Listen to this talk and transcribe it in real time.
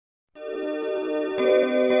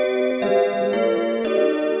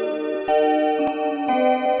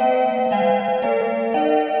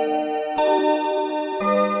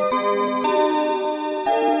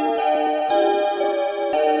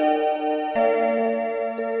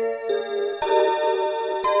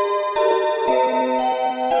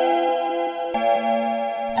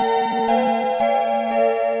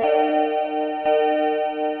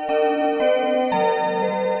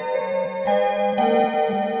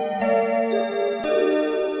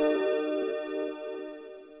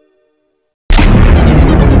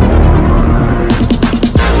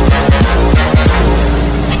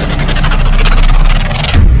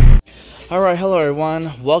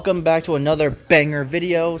welcome back to another banger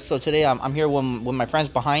video. So today I'm here with my friends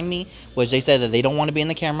behind me, which they said that they don't want to be in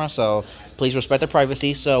the camera, so please respect their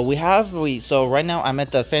privacy. So so right now I'm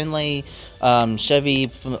at the Finlay Chevy,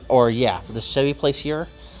 the Chevy place here.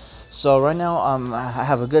 So right now I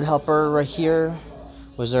have a good helper right here,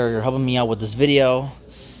 which they're helping me out with this video.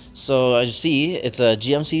 So as you see, it's a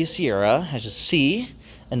GMC Sierra, as you see,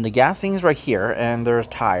 and the gas thing is right here, and there's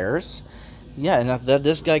tires. Yeah, and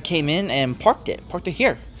this guy came in and parked it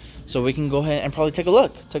here, so we can go ahead and probably take a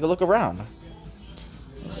look around.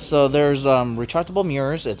 So there's retractable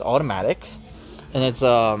mirrors. It's automatic, and it's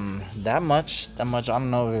that much. I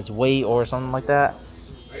don't know if it's weight or something like that.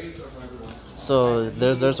 So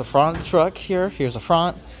there's a front of the truck here. Here's the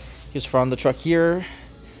front. Here's the front of the truck here.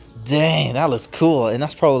 Dang, that looks cool. And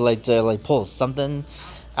that's probably like to pull something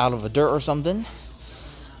out of a dirt or something.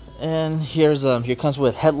 And here's here comes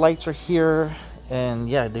with headlights right here, and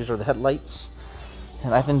yeah, these are the headlights,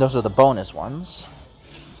 and I think those are the bonus ones.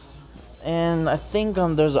 And I think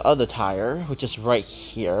there's the other tire, which is right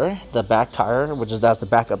here, the back tire, that's the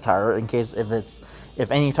backup tire in case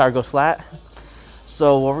if any tire goes flat.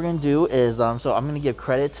 So what we're gonna do is so I'm gonna give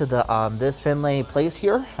credit to the this Finlay place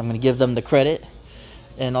here. I'm gonna give them the credit,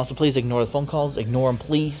 and also please ignore the phone calls, ignore them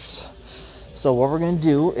please. So what we're going to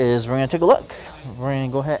do is we're going to take a look. We're going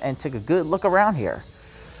to go ahead and take a good look around here.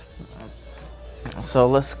 So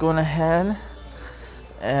let's go ahead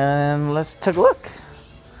and let's take a look.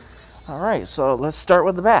 Alright, so let's start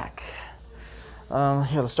with the back.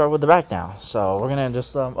 Here, let's start with the back now. So we're going to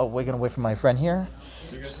just, we're going to wait for my friend here.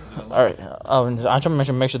 Alright, I'm trying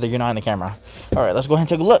to make sure that you're not in the camera. Alright, let's go ahead and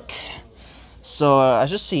take a look. So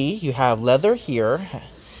as you see, you have leather here.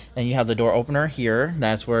 And you have the door opener here.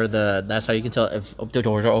 That's how you can tell if the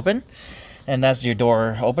doors are open. And that's your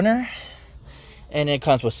door opener. And it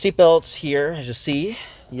comes with seat belts here, as you see.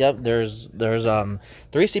 Yep, there's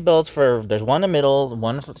 3 seat belts there's one in the middle,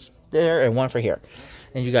 one for there, and one for here.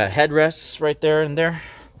 And you got headrests right there and there.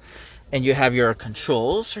 And you have your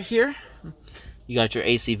controls right here. You got your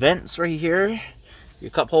AC vents right here.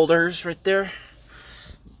 Your cup holders right there.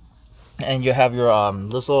 And you have your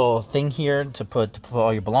this little thing here to put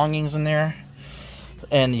all your belongings in there.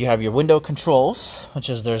 And you have your window controls, which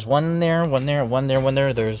is there's one there, one there, one there, one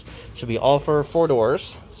there. There's should be all for 4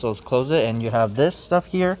 doors. So let's close it, and you have this stuff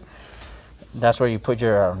here. That's where you put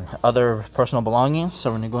your other personal belongings.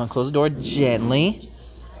 So we're gonna go and close the door gently.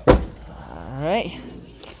 All right.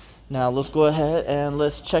 Now let's go ahead and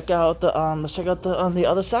let's check out the on the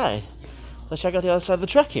other side. Let's check out the other side of the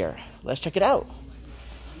truck here. Let's check it out.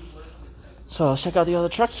 So let's check out the other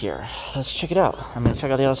truck here. Let's check it out. I'm gonna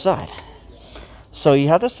check out the other side. So you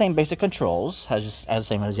have the same basic controls as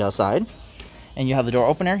same as the other side, and you have the door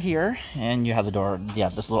opener here, and you have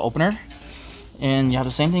this little opener, and you have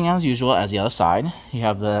the same thing as usual as the other side. You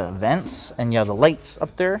have the vents, and you have the lights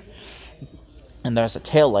up there, and there's a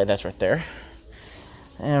tail light that's right there.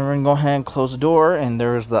 And we're gonna go ahead and close the door, and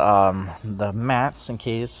there's the mats in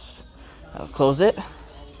case. I'll close it.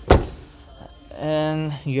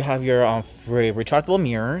 And you have your retractable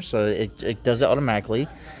mirror, so it does it automatically.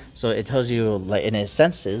 So it tells you, like, and it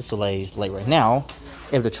senses. So like right now,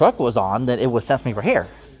 if the truck was on, then it would sense me right here.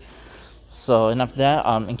 So and after that,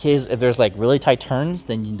 in case if there's like really tight turns,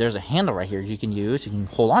 then there's a handle right here you can use. You can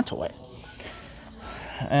hold on to it.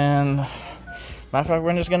 And matter of fact,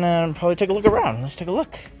 we're just gonna probably take a look around. Let's take a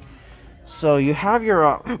look. So you have your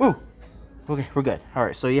okay, we're good. All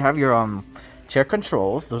right, so you have your chair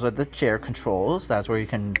controls. Those are the chair controls. That's where you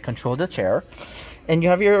can control the chair. And you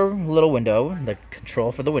have your little window, the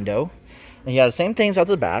control for the window. And you have the same things out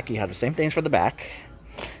the back. You have the same things for the back.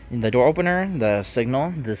 And the door opener, the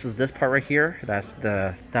signal. This is this part right here. That's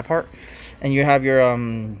that part. And you have your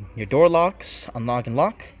door locks, unlock and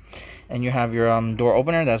lock. And you have your door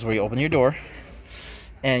opener. That's where you open your door.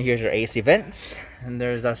 And here's your AC vents. And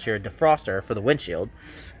that's your defroster for the windshield.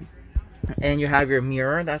 And you have your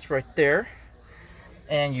mirror. That's right there.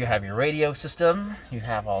 And you have your radio system. You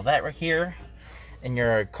have all that right here. And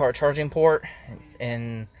your car charging port.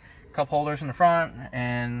 And cup holders in the front.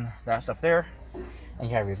 And that stuff there. And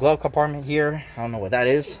you have your glove compartment here. I don't know what that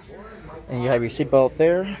is. And you have your seatbelt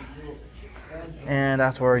there. And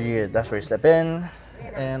that's where you step in.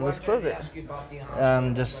 And let's close it.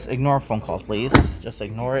 Just ignore phone calls, please. Just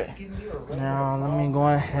ignore it. Now let me go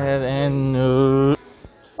ahead and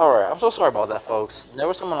Alright, I'm so sorry about that, folks. There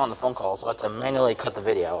was someone on the phone call, so I had to manually cut the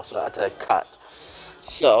video. So I had to cut.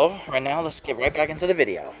 So, right now, let's get right back into the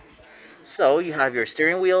video. So, you have your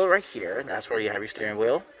steering wheel right here. That's where you have your steering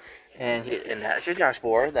wheel. And that's your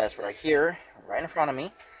dashboard. That's right here, right in front of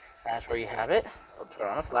me. That's where you have it. I'll turn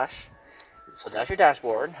on the flash. So that's your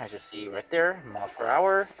dashboard, as you see right there, miles per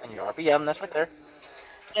hour, and your RPM, that's right there.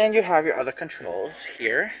 And you have your other controls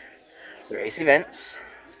here, your AC vents.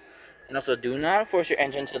 And also, do not force your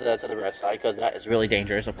engine to the right side, because that is really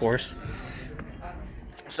dangerous, of course.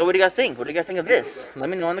 So what do you guys think? What do you guys think of this? Let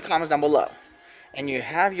me know in the comments down below. And you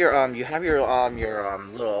have your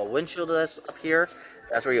little windshield that's up here.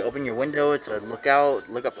 That's where you open your window to look out,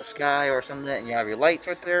 look up the sky or something. And you have your lights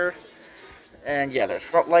right there. And yeah, there's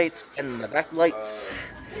front lights and the back lights.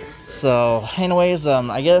 So anyways,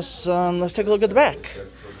 I guess let's take a look at the back.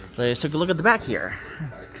 Let's take a look at the back here.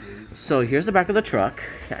 So here's the back of the truck,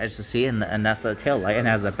 as you see, and that's the tail light, and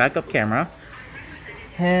it has a backup camera.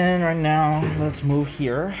 And right now, let's move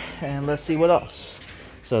here and let's see what else.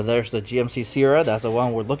 So there's the GMC Sierra. That's the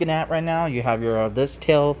one we're looking at right now. You have your this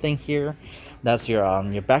tail thing here. That's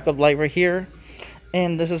your backup light right here.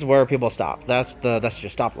 And this is where people stop. That's your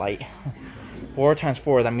stop light. 4 times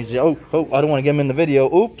 4. That means oh, I don't want to get him in the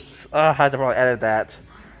video. Oops. I had to probably edit that.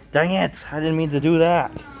 Dang it! I didn't mean to do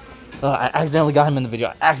that. I accidentally got him in the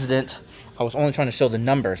video. Accident. I was only trying to show the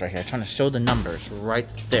numbers right here. Trying to show the numbers right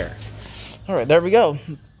there. All right, there we go.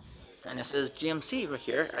 And it says GMC right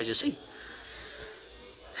here, as you see.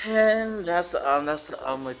 And that's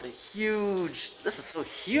like the huge. This is so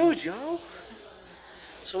huge, yo.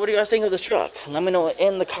 So what do you guys think of this truck? Let me know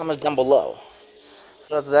in the comments down below.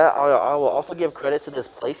 So after that, I will also give credit to this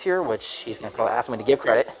place here, which he's gonna probably ask me to give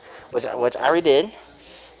credit, which I already did.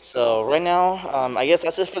 So right now, I guess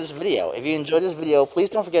that's it for this video. If you enjoyed this video, please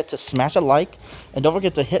don't forget to smash a like, and don't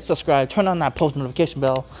forget to hit subscribe, turn on that post notification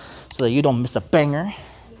bell, so that you don't miss a banger.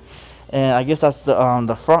 And I guess that's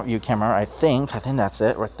the front view camera. I think that's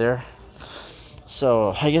it right there.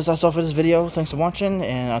 So I guess that's all for this video. Thanks for watching,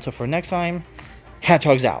 and until for next time,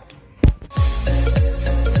 Hedgehogs out.